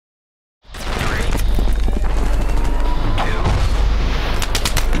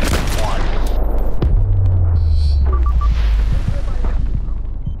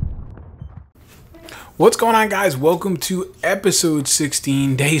What's going on, guys? Welcome to episode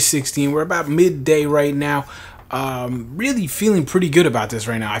 16, day 16. We're about midday right now. Really feeling pretty good about this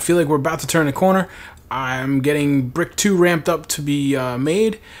right now. I feel like we're about to turn the corner. I'm getting brick 2 ramped up to be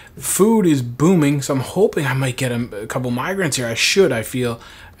made. Food is booming, so I'm hoping I might get a couple migrants here. I feel.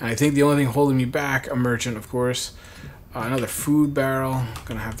 And I think the only thing holding me back, a merchant, of course. Another food barrel.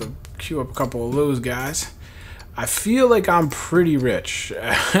 Gonna have to queue up a couple of those guys. I feel like I'm pretty rich.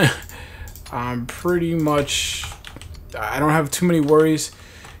 I'm pretty much, I don't have too many worries.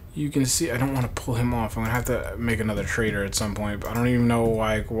 You can see, I don't want to pull him off. I'm going to have to make another trader at some point. But I don't even know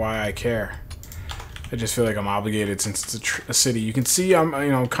why I care. I just feel like I'm obligated since it's a city. You can see I'm,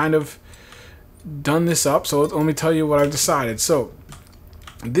 kind of done this up. So let me tell you what I've decided. So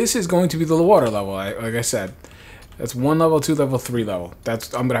this is going to be the water level, like I said. That's 1 level, 2 level, 3 level.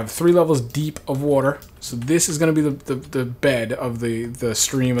 I'm gonna have 3 levels deep of water. So this is gonna be the bed of the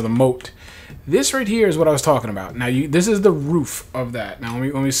stream, of the moat. This right here is what I was talking about. Now this is the roof of that. Now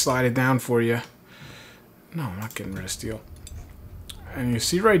let me slide it down for you. No, I'm not getting rid of steel. And you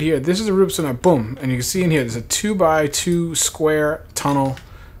see right here, this is the roof. So now boom, and you can see in here, there's a 2x2 square tunnel.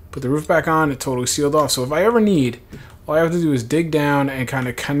 Put the roof back on. It totally sealed off. So if I ever need, all I have to do is dig down and kind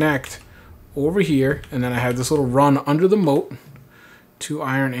of connect over here, and then I have this little run under the moat. 2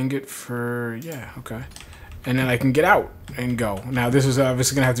 iron ingot for, yeah, okay. And then I can get out and go. Now this is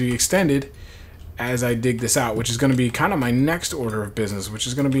obviously going to have to be extended as I dig this out, which is going to be kind of my next order of business, which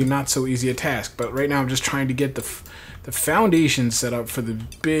is going to be not so easy a task. But right now I'm just trying to get the foundation set up for the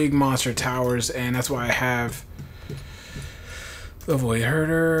big monster towers, and that's why I have Level 8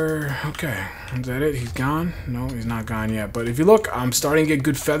 herder. Okay, is that it? He's gone? No, he's not gone yet. But if you look, I'm starting to get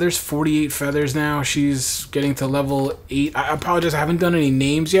good feathers. 48 feathers now. She's getting to level 8. I apologize, I haven't done any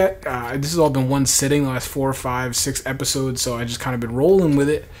names yet. This has all been one sitting, the last 4, 5, 6 episodes, so I just kind of been rolling with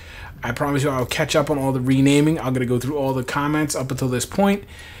it. I promise you I'll catch up on all the renaming. I'm going to go through all the comments up until this point,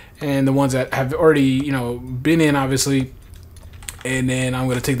 and the ones that have already, been in, obviously. And then I'm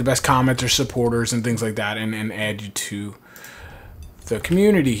going to take the best commenters, supporters, and things like that, and add you to the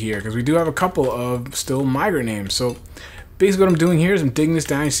community here, because we do have a couple of still migrant names. So basically what I'm doing here is I'm digging this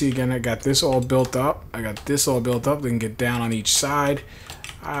down. You see again, I got this all built up. They can get down on each side.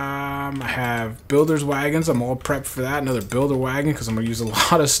 I have builder's wagons. I'm all prepped for that. Another builder wagon, because I'm going to use a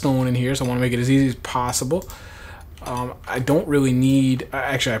lot of stone in here, so I want to make it as easy as possible. I don't really need,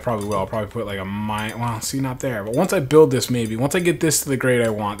 actually I probably will. I'll probably put like a mine, well, see, not there. But once I build this, maybe, once I get this to the grade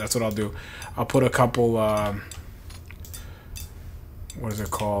I want, that's what I'll do. I'll put a couple, what is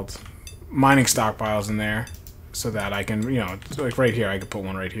it called, mining stockpiles in there, so that I can, like right here, I could put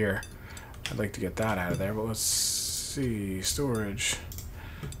one right here. I'd like to get that out of there, but let's see, storage.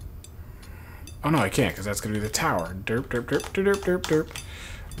 Oh no, I can't, because that's gonna be the tower. Derp, derp, derp, derp, derp, derp.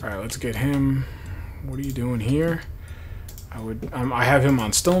 All right, let's get him. What are you doing here? I have him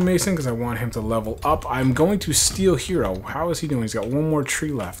on stonemason because I want him to level up. I'm going to steel hero. How is he doing? He's got 1 more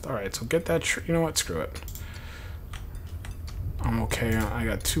tree left. All right, so get that tree. You know what? Screw it. I'm okay. I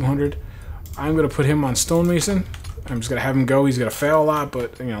got 200. I'm going to put him on stonemason. I'm just going to have him go. He's going to fail a lot,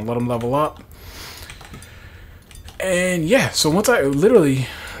 but, let him level up. And, yeah, so once I literally,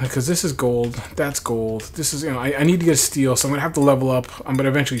 because this is gold, that's gold. This is, I need to get a steel, so I'm going to have to level up. I'm going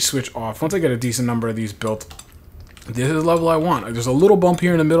to eventually switch off. Once I get a decent number of these built, this is the level I want. There's a little bump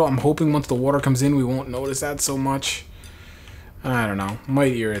here in the middle. I'm hoping once the water comes in, we won't notice that so much. I don't know.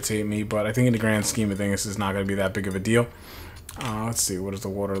 Might irritate me, but I think in the grand scheme of things, this is not going to be that big of a deal. Let's see, what does the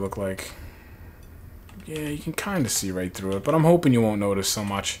water look like? Yeah, you can kind of see right through it, but I'm hoping you won't notice so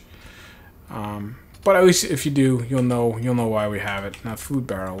much. But at least if you do, you'll know why we have it. Now, food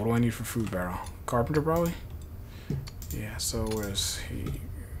barrel. What do I need for food barrel? Carpenter, probably? Yeah, so where's he?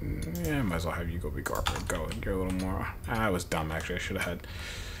 Yeah, I might as well have you go be carpenter. Go, you're a little more. I was dumb, actually. I should have had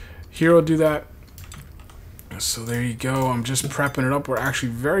hero do that. So there you go. I'm just prepping it up. We're actually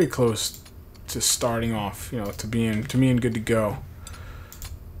very close to starting off, to being good to go.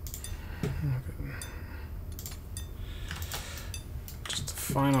 Just the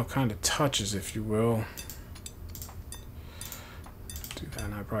final kind of touches, if you will. Do that,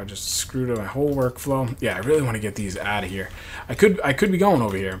 and I probably just screwed up my whole workflow. Yeah, I really want to get these out of here. I could be going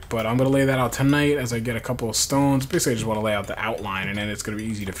over here, but I'm gonna lay that out tonight as I get a couple of stones. Basically, I just want to lay out the outline, and then it's gonna be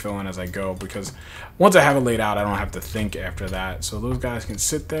easy to fill in as I go, because once I have it laid out, I don't have to think after that. So those guys can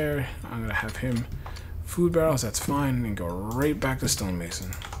sit there. I'm gonna have him food barrels, that's fine, and go right back to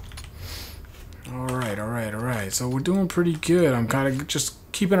stonemason. Alright. So we're doing pretty good. I'm kind of just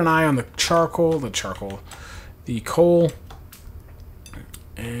keeping an eye on the the coal.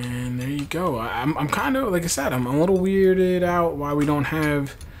 And there you go. I'm kind of, like I said, I'm a little weirded out why we don't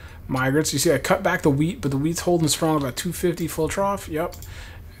have migrants. You see I cut back the wheat, but the wheat's holding strong, about 250 full trough. Yep.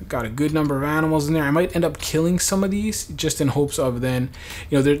 Got a good number of animals in there. I might end up killing some of these just in hopes of then,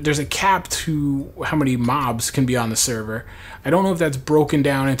 you know, there's a cap to how many mobs can be on the server. I don't know if that's broken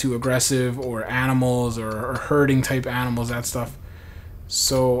down into aggressive or animals or herding type animals, that stuff.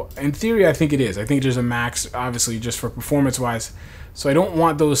 So in theory, I think it is. I think there's a max, obviously, just for performance wise. So I don't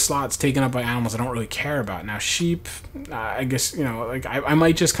want those slots taken up by animals I don't really care about. Now sheep, I guess, you know, like I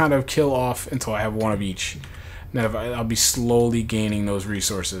might just kind of kill off until I have one of each. Now I'll be slowly gaining those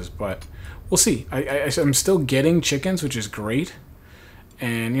resources, but we'll see. I'm still getting chickens, which is great.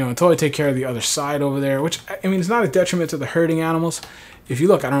 And, you know, until I take care of the other side over there, which, I mean, it's not a detriment to the herding animals. If you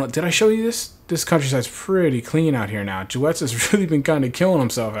look, I don't know, did I show you this? This countryside's pretty clean out here now. Jouette's has really been kind of killing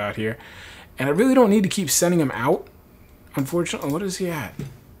himself out here. And I really don't need to keep sending him out. Unfortunately, what is he at?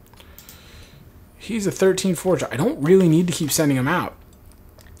 He's a 13 forger. I don't really need to keep sending him out.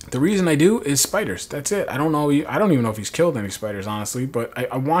 The reason I do is spiders. That's it. I don't know. I don't even know if he's killed any spiders, honestly. But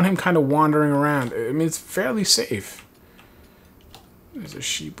I want him kind of wandering around. I mean, it's fairly safe. There's a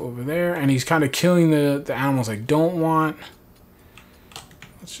sheep over there. And he's kind of killing the animals I don't want.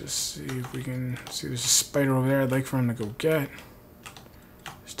 Let's just see if we can see. There's a spider over there I'd like for him to go get.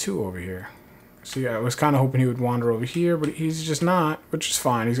 There's two over here. See, I was kind of hoping he would wander over here, but he's just not, which is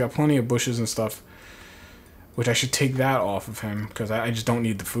fine. He's got plenty of bushes and stuff. Which I should take that off of him, because I just don't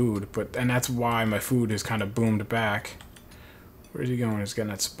need the food. And that's why my food is kind of boomed back. Where's he going? He's getting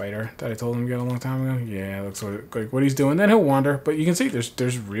that spider that I told him to get a long time ago. Yeah, it looks like what he's doing. Then he'll wander. But you can see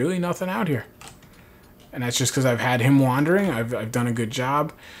there's really nothing out here. And that's just because I've had him wandering. I've done a good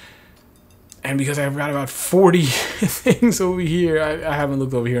job. And because I've got about 40 things over here. I haven't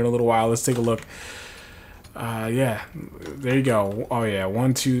looked over here in a little while. Let's take a look. Yeah, there you go. Oh, yeah,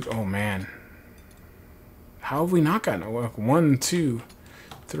 1, 2, oh, man. How have we not gotten it? 1, 2,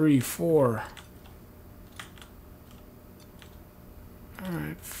 3, 4.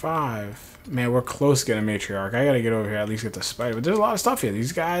 Alright, 5. Man, we're close to getting a matriarch. I gotta get over here, at least get the spider. But there's a lot of stuff here.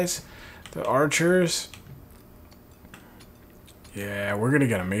 These guys, the archers. Yeah, we're gonna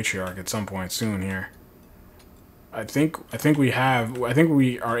get a matriarch at some point soon here. I think we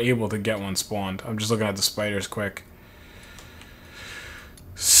are able to get one spawned. I'm just looking at the spiders quick.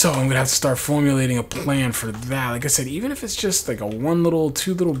 So I'm gonna have to start formulating a plan for that. Like I said, even if it's just like a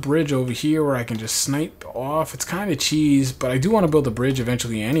two little bridge over here where I can just snipe off, it's kind of cheese, but I do want to build a bridge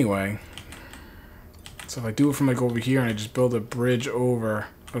eventually anyway. So if I do it from like over here and I just build a bridge over,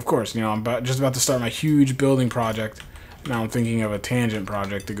 of course, you know, I'm just about to start my huge building project. Now I'm thinking of a tangent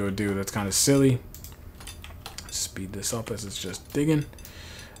project to go do. That's kind of silly. Speed this up as it's just digging.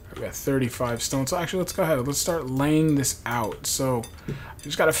 I've got 35 stone. So actually, let's go ahead. Let's start laying this out. So I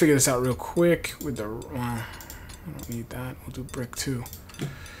just got to figure this out real quick with the... I don't need that. We'll do brick too.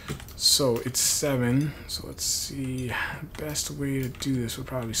 So it's 7. So let's see. The best way to do this would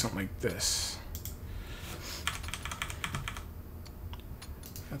probably be something like this.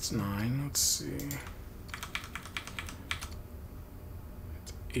 That's 9. Let's see.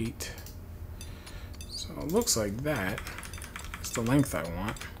 It's 8. So it looks like that. That's the length I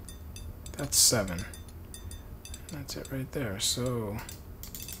want. That's 7. That's it right there. So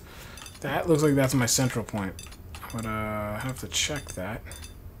that looks like that's my central point. I would have to check that.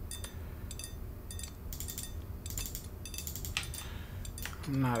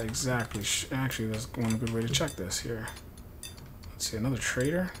 I'm not exactly sure. Actually, there's one good way to check this here. Let's see, another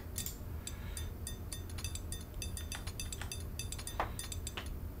trader.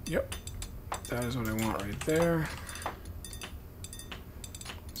 Yep, that is what I want right there.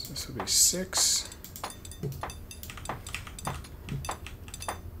 So this will be 6.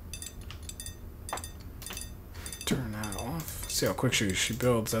 Turn that off. See how quick she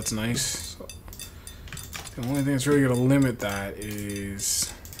builds. That's nice. So the only thing that's really going to limit that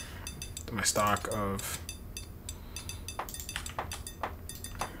is my stock of...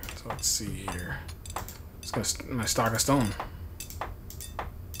 So let's see here. It's got my stock of stone.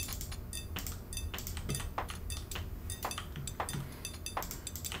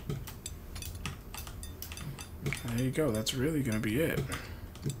 There you go. That's really going to be it.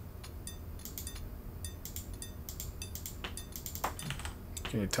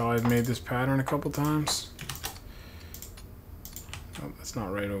 Can you tell I've made this pattern a couple times? Oh, that's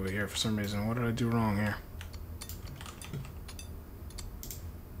not right over here for some reason. What did I do wrong here?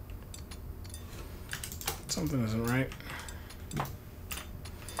 Something isn't right.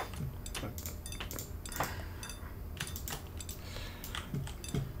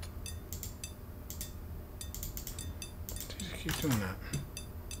 Keep doing that.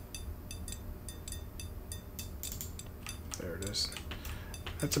 There it is.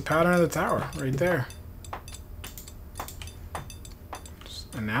 That's a pattern of the tower right there.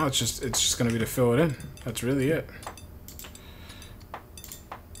 And now it's just gonna be to fill it in. That's really it.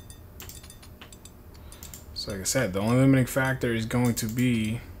 So like I said, the only limiting factor is going to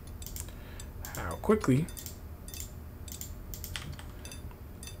be how quickly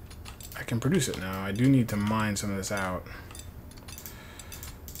I can produce it. Now I do need to mine some of this out,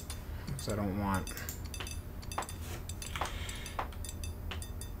 because I don't want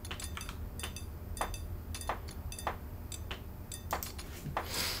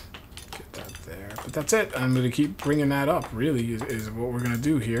get that there. But that's it. I'm going to keep bringing that up, really, is what we're going to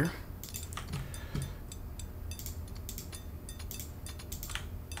do here.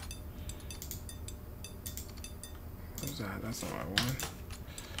 What's that? That's not what I want.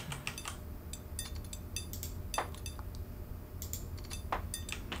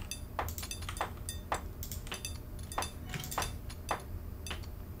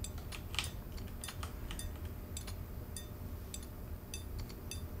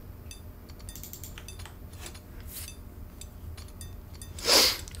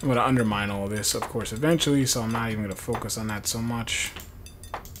 I'm going to undermine all of this, of course, eventually, so I'm not even going to focus on that so much.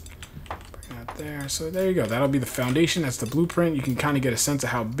 Bring that there. So there you go. That'll be the foundation. That's the blueprint. You can kind of get a sense of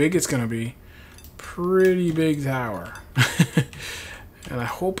how big it's going to be. Pretty big tower. And I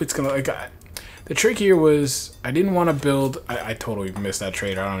hope it's going to... like. The trick here was I didn't want to build... I totally missed that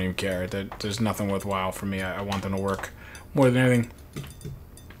trader. I don't even care. There's nothing worthwhile for me. I want them to work more than anything.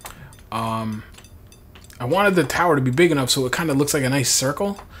 I wanted the tower to be big enough so it kind of looks like a nice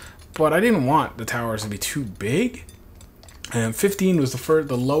circle, but I didn't want the towers to be too big. And 15 was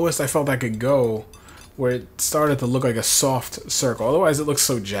the lowest I felt I could go, where it started to look like a soft circle. Otherwise, it looks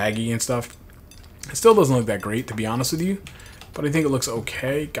so jaggy and stuff. It still doesn't look that great, to be honest with you, but I think it looks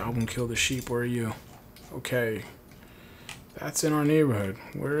okay. Goblin killed the sheep. Where are you? Okay. That's in our neighborhood.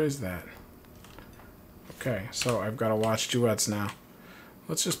 Where is that? Okay, so I've got to watch duets now.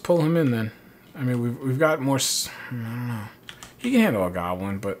 Let's just pull him in then. I mean, we've got more... I don't know. He can handle a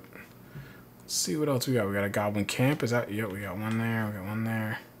goblin, but... Let's see what else we got. We got a goblin camp. Is that... Yep, we got one there. We got one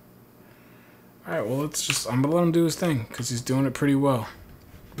there. Alright, well, let's just... I'm gonna let him do his thing, because he's doing it pretty well.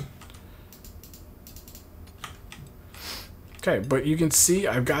 Okay, but you can see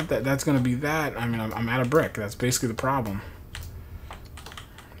I've got that. That's gonna be that. I mean, I'm out of brick. That's basically the problem.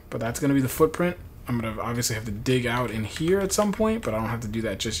 But that's gonna be the footprint. I'm going to obviously have to dig out in here at some point, but I don't have to do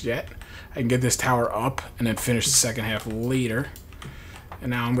that just yet. I can get this tower up and then finish the second half later.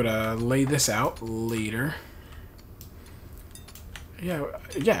 And now I'm going to lay this out later. Yeah,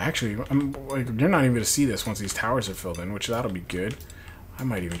 actually, you're not even going to see this once these towers are filled in, which that'll be good. I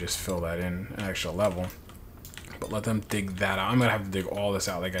might even just fill that in an extra level. But let them dig that out. I'm going to have to dig all this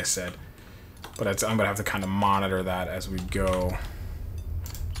out, like I said. But I'm going to have to kind of monitor that as we go.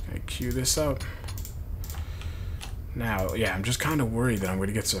 Okay, cue this up. Now, yeah, I'm just kind of worried that I'm going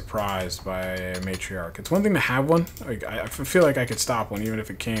to get surprised by a matriarch. It's one thing to have one. Like, I feel like I could stop one even if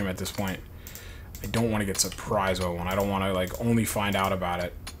it came at this point. I don't want to get surprised by one. I don't want to, like, only find out about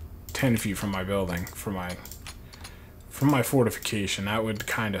it 10 feet from my building, from my fortification. That would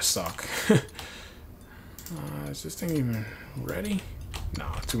kind of suck. Is this thing even ready? No,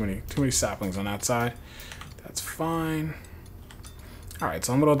 too many saplings on that side. That's fine. Alright,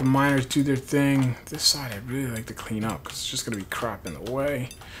 so I'm going to let the miners do their thing. This side I'd really like to clean up because it's just going to be crap in the way.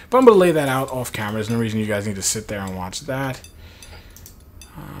 But I'm going to lay that out off camera. There's no reason you guys need to sit there and watch that.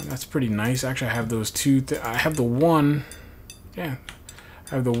 That's pretty nice. Actually, I have those two. I have the one. Yeah.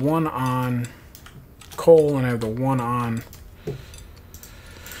 I have the one on coal and I have the one on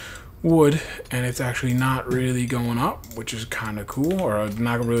wood. And it's actually not really going up, which is kind of cool. Or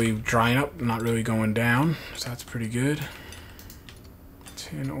not really drying up, not really going down. So that's pretty good.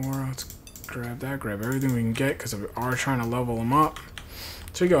 Tin ore, let's grab that, grab everything we can get because we are trying to level them up.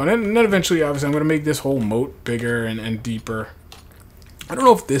 So you go, and then eventually, obviously, I'm going to make this whole moat bigger and deeper. I don't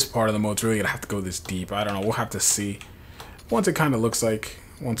know if this part of the moat's really going to have to go this deep. I don't know. We'll have to see. Once it kind of looks like,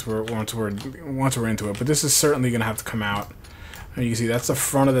 once we're into it. But this is certainly going to have to come out. And you can see that's the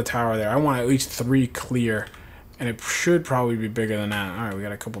front of the tower there. I want at least 3 clear, and it should probably be bigger than that. All right, we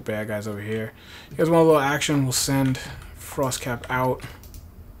got a couple bad guys over here. You guys want a little action? We'll send Frostcap out.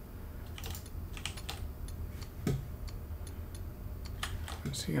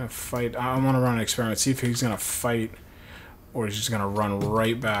 Is he gonna fight? I want to run an experiment. See if he's gonna fight, or he's just gonna run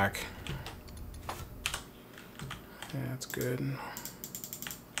right back. Yeah, that's good.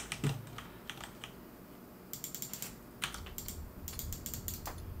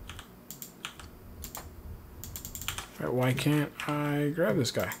 Alright, why can't I grab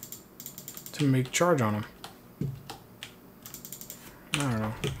this guy to make charge on him? don't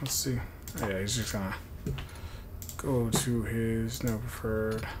know. Let's see. Oh, yeah, he's just gonna go to his no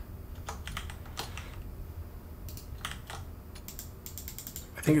preferred.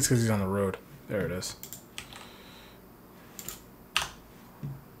 I think it's because he's on the road. There it is.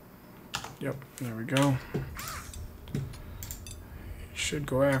 Yep, there we go. Should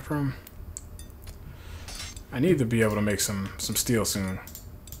go after him. I need to be able to make some steel soon.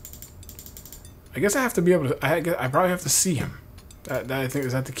 I guess I have to be able to. I probably have to see him. That I think,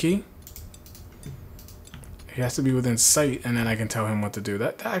 is that the key? He has to be within sight, and then I can tell him what to do.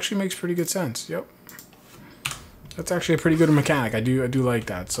 That actually makes pretty good sense. Yep. That's actually a pretty good mechanic. I do like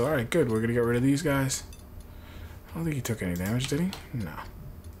that. So all right, good. We're gonna get rid of these guys. I don't think he took any damage, did he? No.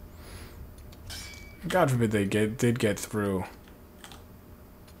 God forbid they did get through.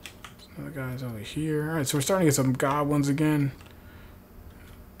 There's another guy's over here. All right, so we're starting to get some goblins again.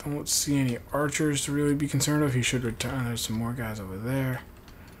 Don't see any archers to really be concerned of. He should return. There's some more guys over there.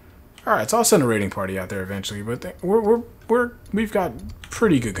 All right, so I'll send a raiding party out there eventually. But we've got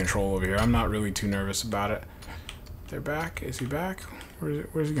pretty good control over here. I'm not really too nervous about it. They're back. Is he back?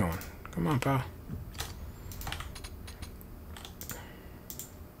 Where's he going? Come on, pal.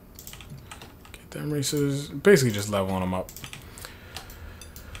 Get them races. Basically just leveling them up.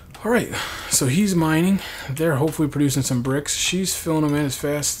 Alright, so he's mining. They're hopefully producing some bricks. She's filling them in as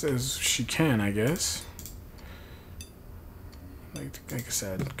fast as she can, I guess. Like I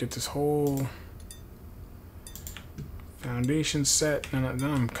said, get this whole foundation set, and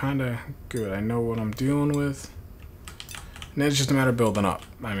then I'm kind of good. I know what I'm dealing with. And it's just a matter of building up.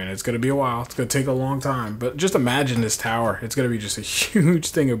 I mean, it's going to be a while. It's going to take a long time. But just imagine this tower. It's going to be just a huge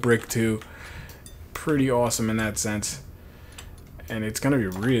thing of brick, too. Pretty awesome in that sense. And it's going to be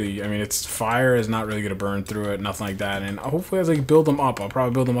really, I mean, it's fire is not really going to burn through it, nothing like that. And hopefully as I build them up, I'll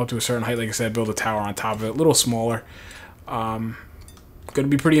probably build them up to a certain height. Like I said, build a tower on top of it, a little smaller. Going to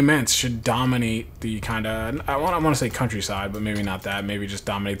be pretty immense. Should dominate the kind of, I want to say countryside, but maybe not that. Maybe just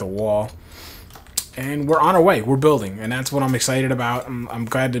dominate the wall. And we're on our way. We're building. And that's what I'm excited about. I'm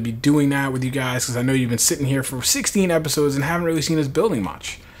glad to be doing that with you guys because I know you've been sitting here for 16 episodes and haven't really seen us building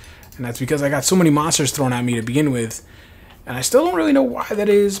much. And that's because I got so many monsters thrown at me to begin with. And I still don't really know why that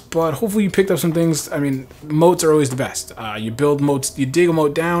is, but hopefully you picked up some things. I mean, moats are always the best. You build moats, you dig a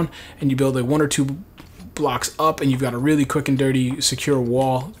moat down, and you build like 1 or 2 blocks up, and you've got a really quick and dirty, secure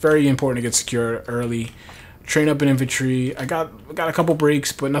wall. Very important to get secure early. Train up an infantry. I got a couple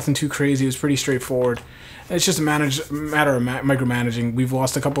breaks, but nothing too crazy. It was pretty straightforward. And it's just a matter of micromanaging. We've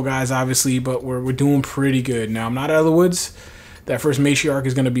lost a couple guys, obviously, but we're doing pretty good. Now, I'm not out of the woods. That first matriarch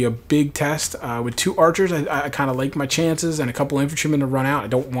is going to be a big test. With 2 archers, I kind of like my chances, and a couple infantrymen to run out. I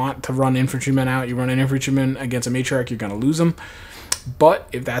don't want to run infantrymen out. You run an infantryman against a matriarch, you're going to lose them. But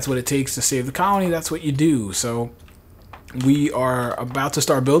if that's what it takes to save the colony, that's what you do. So we are about to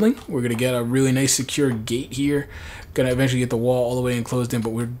start building. We're going to get a really nice secure gate here. Going to eventually get the wall all the way enclosed in, but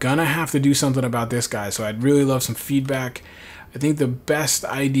we're going to have to do something about this, guys. So I'd really love some feedback. I think the best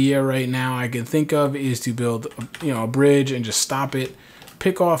idea right now I can think of is to build, a bridge and just stop it,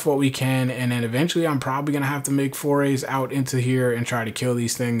 pick off what we can, and then eventually I'm probably going to have to make forays out into here and try to kill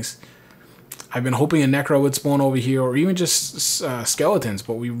these things. I've been hoping a necro would spawn over here, or even just skeletons,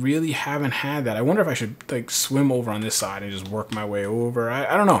 but we really haven't had that. I wonder if I should like swim over on this side and just work my way over.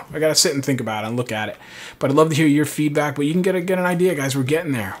 I don't know. I gotta sit and think about it and look at it. But I'd love to hear your feedback. But you can get an idea, guys. We're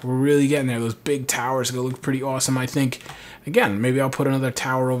getting there. We're really getting there. Those big towers are gonna look pretty awesome, I think. Again, maybe I'll put another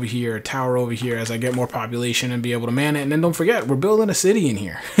tower over here, a tower over here as I get more population and be able to man it. And then don't forget, we're building a city in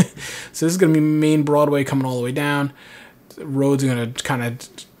here. So this is gonna be main Broadway coming all the way down. The roads are gonna kind of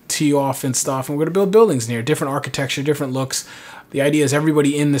tee off and stuff, and we're gonna build buildings in here, different architecture, different looks. The idea is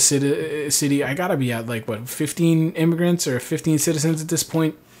everybody in the city, I gotta be at like what, 15 immigrants or 15 citizens at this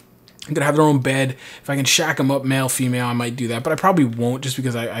point. I'm gonna have their own bed. If I can shack them up, male, female, I might do that, but I probably won't, just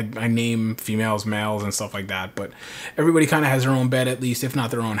because I name females males and stuff like that. But everybody kind of has their own bed, at least, if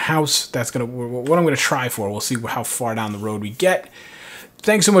not their own house. That's what I'm gonna try for. We'll see how far down the road we get.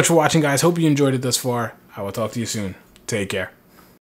 Thanks so much for watching, guys. Hope you enjoyed it thus far. I will talk to you soon. Take care.